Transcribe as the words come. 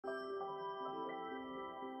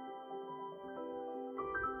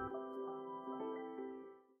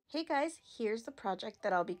Hey guys, here's the project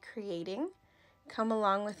that I'll be creating. Come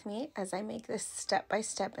along with me as I make this step by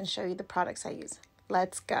step and show you the products I use.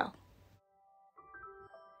 Let's go.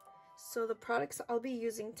 So the products I'll be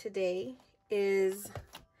using today is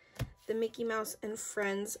the Mickey Mouse and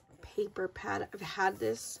Friends paper pad. I've had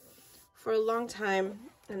this for a long time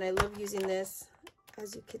and I love using this.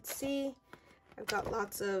 As you can see, I've got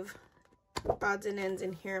lots of odds and ends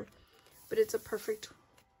in here, but it's a perfect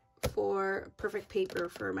paper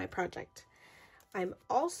for my project. I'm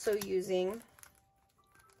also using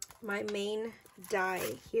my main die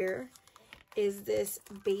here is this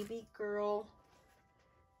baby girl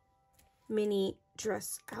mini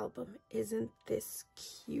dress album. Isn't this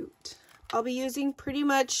cute? I'll be using pretty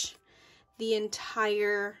much the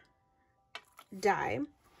entire die,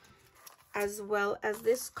 as well as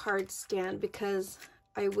this card stand, because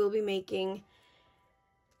I will be making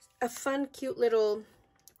a fun, cute little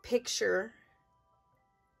picture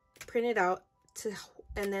printed out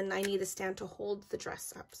and then I need a stand to hold the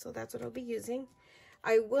dress up. So that's what I'll be using.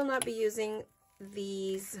 I will not be using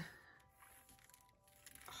these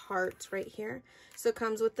hearts right here. So it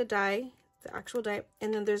comes with the die, the actual die,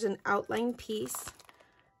 and then there's an outline piece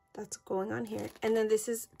that's going on here. And then this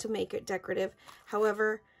is to make it decorative.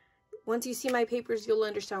 However, once you see my papers, you'll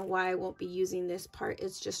understand why I won't be using this part.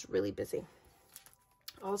 It's just really busy.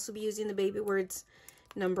 I'll also be using the baby words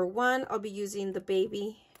number 1. I'll be using the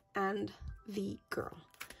baby and the girl.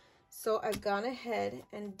 So I've gone ahead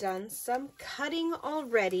and done some cutting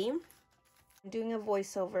already. I'm doing a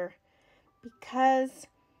voiceover because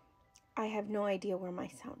I have no idea where my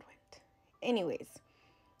sound went. Anyways,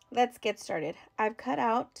 let's get started. I've cut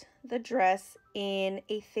out the dress in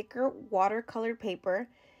a thicker watercolor paper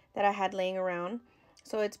that I had laying around.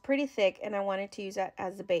 So it's pretty thick and I wanted to use that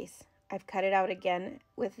as the base. I've cut it out again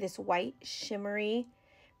with this white shimmery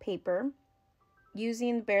paper,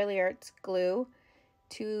 using Barely Arts glue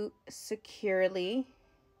to securely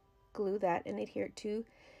glue that and adhere to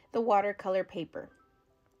the watercolor paper.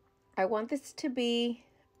 I want this to be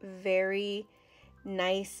very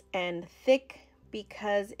nice and thick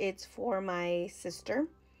because it's for my sister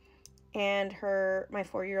and my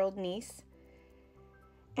 4-year-old niece,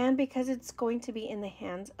 and because it's going to be in the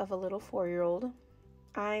hands of a little 4-year-old,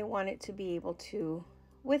 I want it to be able to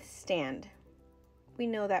withstand. We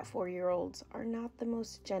know that 4-year-olds are not the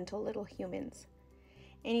most gentle little humans.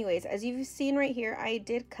 Anyways, as you've seen right here, I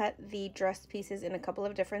did cut the dress pieces in a couple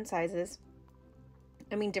of different sizes.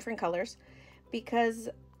 Different colors, because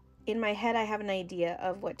in my head I have an idea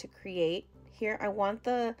of what to create. Here I want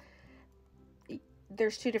there's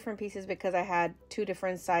 2 different pieces because I had 2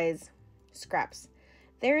 different size scraps.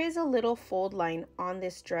 There is a little fold line on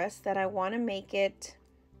this dress that I want to make it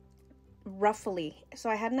ruffly. So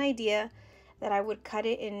I had an idea that I would cut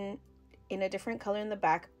it in a different color in the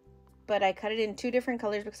back, but I cut it in 2 different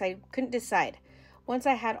colors because I couldn't decide. Once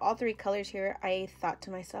I had all 3 colors here, I thought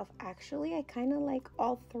to myself, actually, I kind of like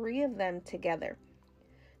all 3 of them together.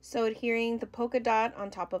 So adhering the polka dot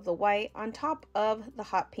on top of the white, on top of the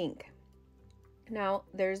hot pink. Now,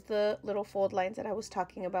 there's the little fold lines that I was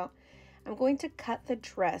talking about. I'm going to cut the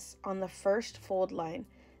dress on the first fold line.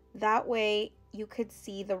 That way you could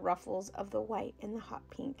see the ruffles of the white and the hot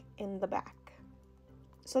pink in the back.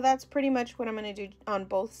 So that's pretty much what I'm going to do on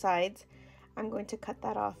both sides. I'm going to cut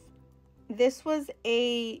that off. This was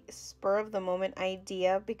a spur of the moment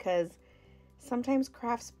idea because sometimes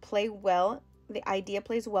crafts play well. The idea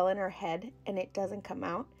plays well in our head and it doesn't come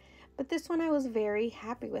out. But this one I was very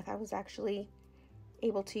happy with. I was actually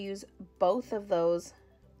able to use both of those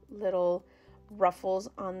little ruffles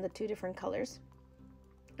on the 2 different colors.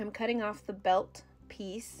 I'm cutting off the belt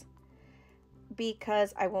piece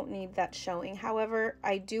because I won't need that showing. However,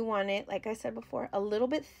 I do want it, like I said before, a little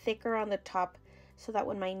bit thicker on the top so that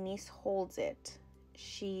when my niece holds it,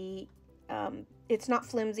 it's not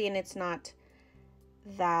flimsy and it's not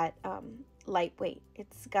that lightweight.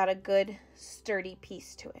 It's got a good sturdy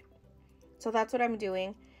piece to it. So that's what I'm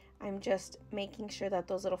doing. I'm just making sure that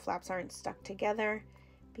those little flaps aren't stuck together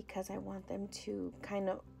because I want them to kind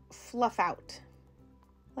of fluff out.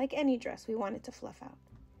 Like any dress, we want it to fluff out.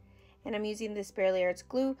 And I'm using this Barely Arts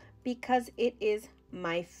glue because it is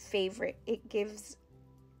my favorite. It gives,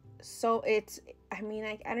 I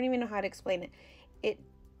don't even know how to explain it. It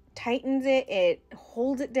tightens it, it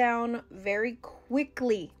holds it down very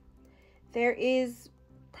quickly. There is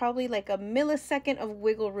probably like a millisecond of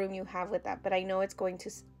wiggle room you have with that, but I know it's going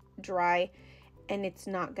to dry and it's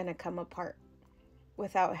not going to come apart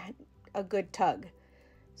without a good tug.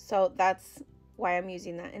 So that's why I'm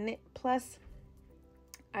using that. And plus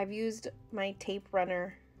I've used my tape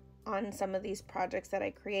runner on some of these projects that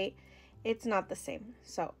I create, it's not the same.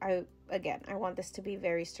 So I want this to be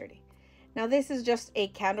very sturdy. Now this is just a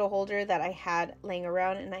candle holder that I had laying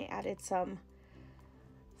around, and I added some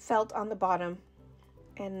felt on the bottom,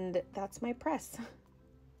 and that's my press.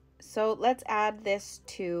 So let's add this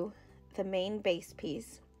to the main base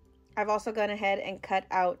piece. I've also gone ahead and cut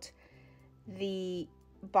out the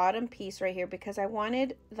bottom piece right here because I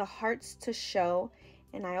wanted the hearts to show,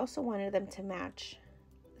 and I also wanted them to match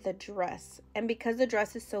the dress. And because the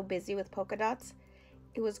dress is so busy with polka dots,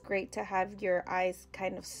 it was great to have your eyes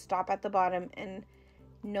kind of stop at the bottom and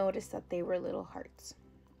notice that they were little hearts.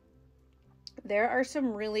 There are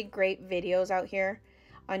some really great videos out here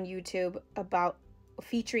on YouTube about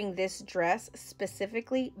featuring this dress,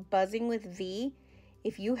 specifically Buzzing with V.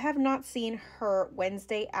 If you have not seen her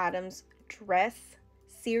Wednesday Addams dress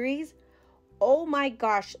series, oh my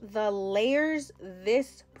gosh, the layers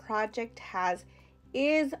this project has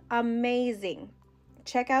is amazing.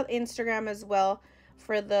 Check out Instagram as well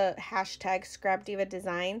for the hashtag ScrapDiva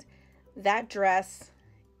Designs. That dress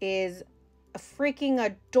is freaking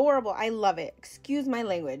adorable. I love it. Excuse my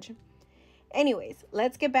language. Anyways,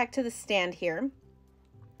 let's get back to the stand here.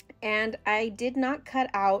 And I did not cut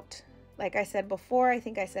out, like I said before, I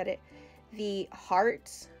think I said it, the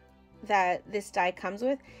hearts that this die comes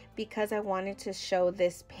with, because I wanted to show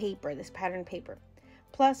this paper, this pattern paper.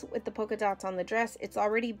 Plus, with the polka dots on the dress, it's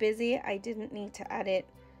already busy. I didn't need to add it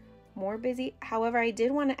more busy. However, I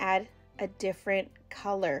did want to add a different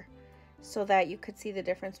color so that you could see the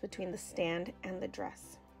difference between the stand and the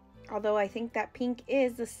dress. Although I think that pink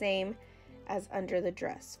is the same as under the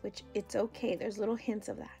dress, which it's okay. There's little hints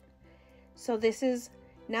of that. So this is,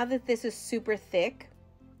 now that this is super thick,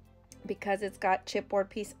 because it's got chipboard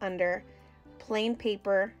piece under, plain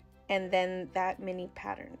paper, and then that mini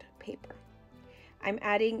patterned paper. I'm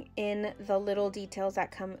adding in the little details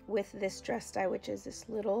that come with this dress die, which is this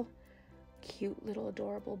little cute little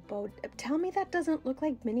adorable bow. Tell me that doesn't look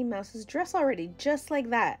like Minnie Mouse's dress already, just like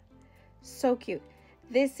that. So cute.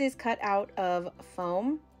 This is cut out of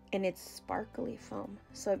foam, and it's sparkly foam,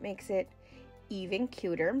 so it makes it even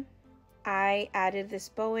cuter. I added this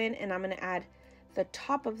bow in, and I'm going to add the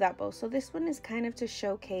top of that bow. So this one is kind of to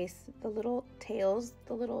showcase the little tails,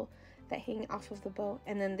 the little that hang off of the bow,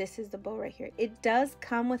 and then this is the bow right here. It does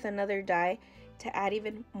come with another die to add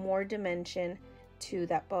even more dimension to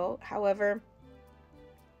that bow. However,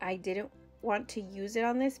 I didn't want to use it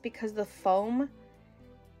on this because the foam,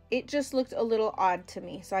 it just looked a little odd to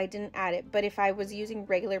me, so I didn't add it. But if I was using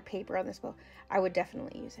regular paper on this bow, I would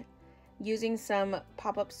definitely use it. Using some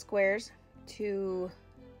pop-up squares to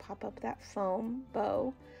pop up that foam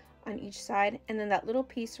bow on each side, and then that little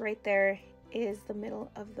piece right there is the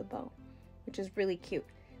middle of the bow, which is really cute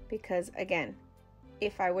because, again,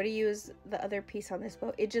 if I were to use the other piece on this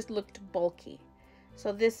bow, it just looked bulky.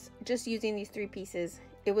 So this, just using these three pieces,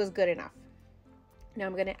 it was good enough. Now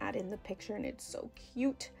I'm going to add in the picture, and it's so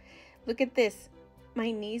cute. Look at this.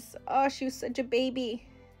 My niece, oh, she was such a baby.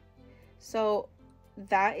 So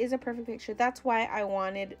that is a perfect picture. That's why I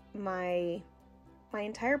wanted my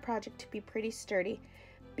entire project to be pretty sturdy,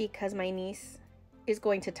 because my niece is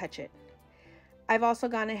going to touch it. I've also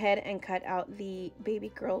gone ahead and cut out the baby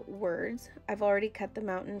girl words. I've already cut them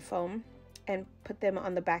out in foam and put them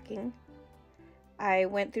on the backing. I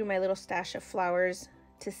went through my little stash of flowers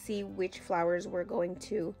to see which flowers were going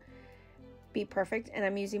to be perfect, and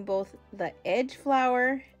I'm using both the edge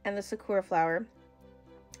flower and the Sakura flower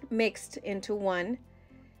mixed into one.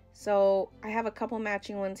 So I have a couple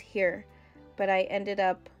matching ones here, but I ended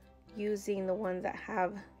up using the ones that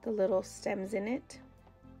have the little stems in it,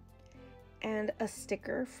 and a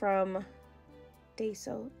sticker from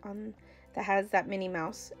Daiso that has that Minnie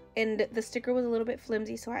Mouse. And the sticker was a little bit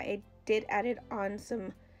flimsy, so I did add it on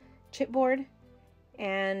some chipboard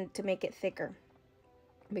and to make it thicker,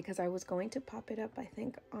 because I was going to pop it up, I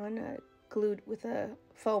think, on a glued with a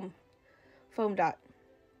foam dot.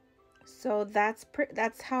 So that's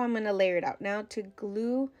how I'm going to layer it out. Now to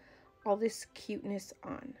glue all this cuteness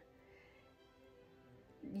on.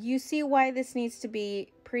 You see why this needs to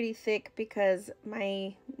be pretty thick, because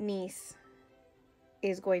my niece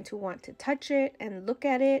is going to want to touch it and look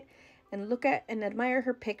at it and admire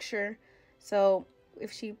her picture. So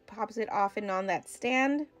if she pops it off and on that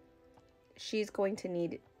stand, she's going to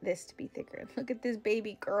need this to be thicker. Look at this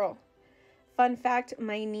baby girl. Fun fact,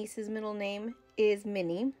 my niece's middle name is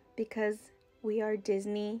Minnie, because we are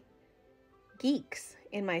Disney geeks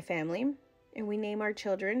in my family, and we name our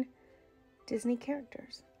children Disney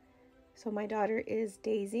characters. So my daughter is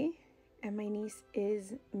Daisy, and my niece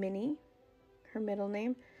is Minnie, her middle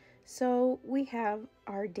name. So we have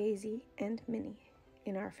our Daisy and Minnie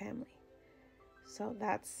in our family. So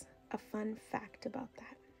that's a fun fact about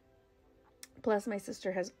that. Plus, my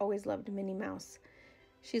sister has always loved Minnie Mouse.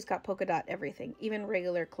 She's got polka dot everything, even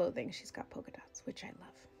regular clothing. She's got polka dots, which I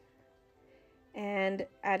love. And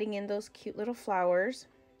adding in those cute little flowers.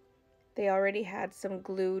 They already had some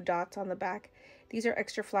glue dots on the back. These are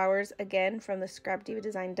extra flowers, again, from the ScrapDiva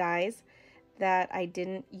Design dies that I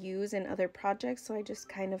didn't use in other projects. So I just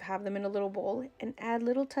kind of have them in a little bowl and add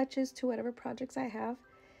little touches to whatever projects I have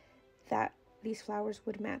that these flowers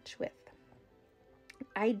would match with.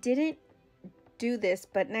 I didn't do this,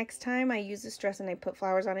 but next time I use this dress and I put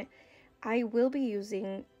flowers on it, I will be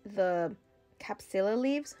using the capsula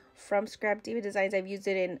leaves from ScrapDiva Designs. I've used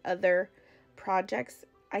it in other projects.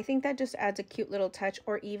 I think that just adds a cute little touch,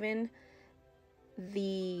 or even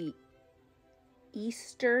the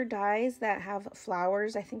Easter dies that have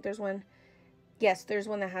flowers. I think there's one, yes, there's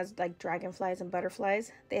one that has like dragonflies and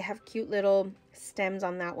butterflies. They have cute little stems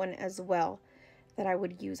on that one as well that I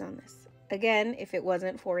would use on this. Again, if it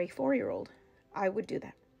wasn't for a 4-year-old, I would do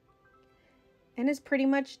that. And it's pretty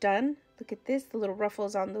much done. Look at this, the little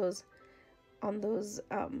ruffles on those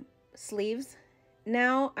sleeves.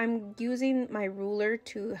 Now I'm using my ruler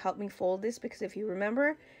to help me fold this, because if you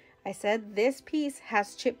remember, I said this piece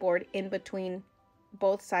has chipboard in between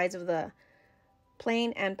both sides of the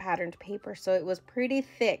plain and patterned paper, so it was pretty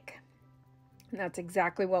thick. And that's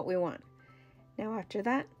exactly what we want. Now after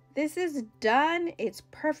that, this is done. It's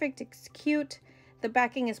perfect, it's cute. The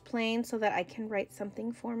backing is plain so that I can write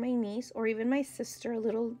something for my niece or even my sister, a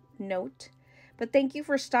little note. But thank you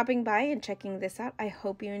for stopping by and checking this out. I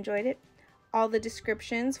hope you enjoyed it. All the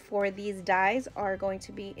descriptions for these dies are going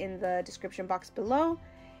to be in the description box below.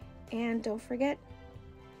 And don't forget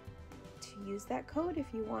to use that code if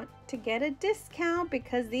you want to get a discount,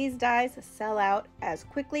 because these dies sell out as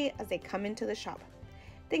quickly as they come into the shop.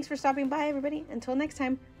 Thanks for stopping by, everybody. Until next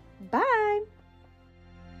time, bye!